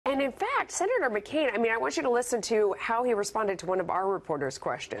And in fact, Senator McCain, I mean, I want you to listen to how he responded to one of our reporters'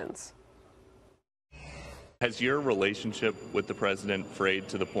 questions. Has your relationship with the president frayed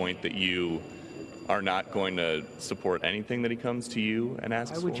to the point that you are not going to support anything that he comes to you and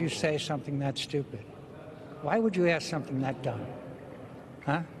asks for? Why would you say something that stupid? Why would you ask something that dumb?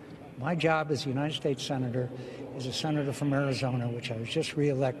 Huh? My job as a United States Senator is a senator from Arizona, which I was just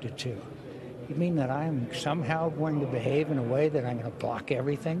reelected to. You mean that I'm somehow going to behave in a way that I'm going to block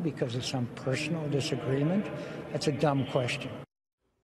everything because of some personal disagreement? That's a dumb question.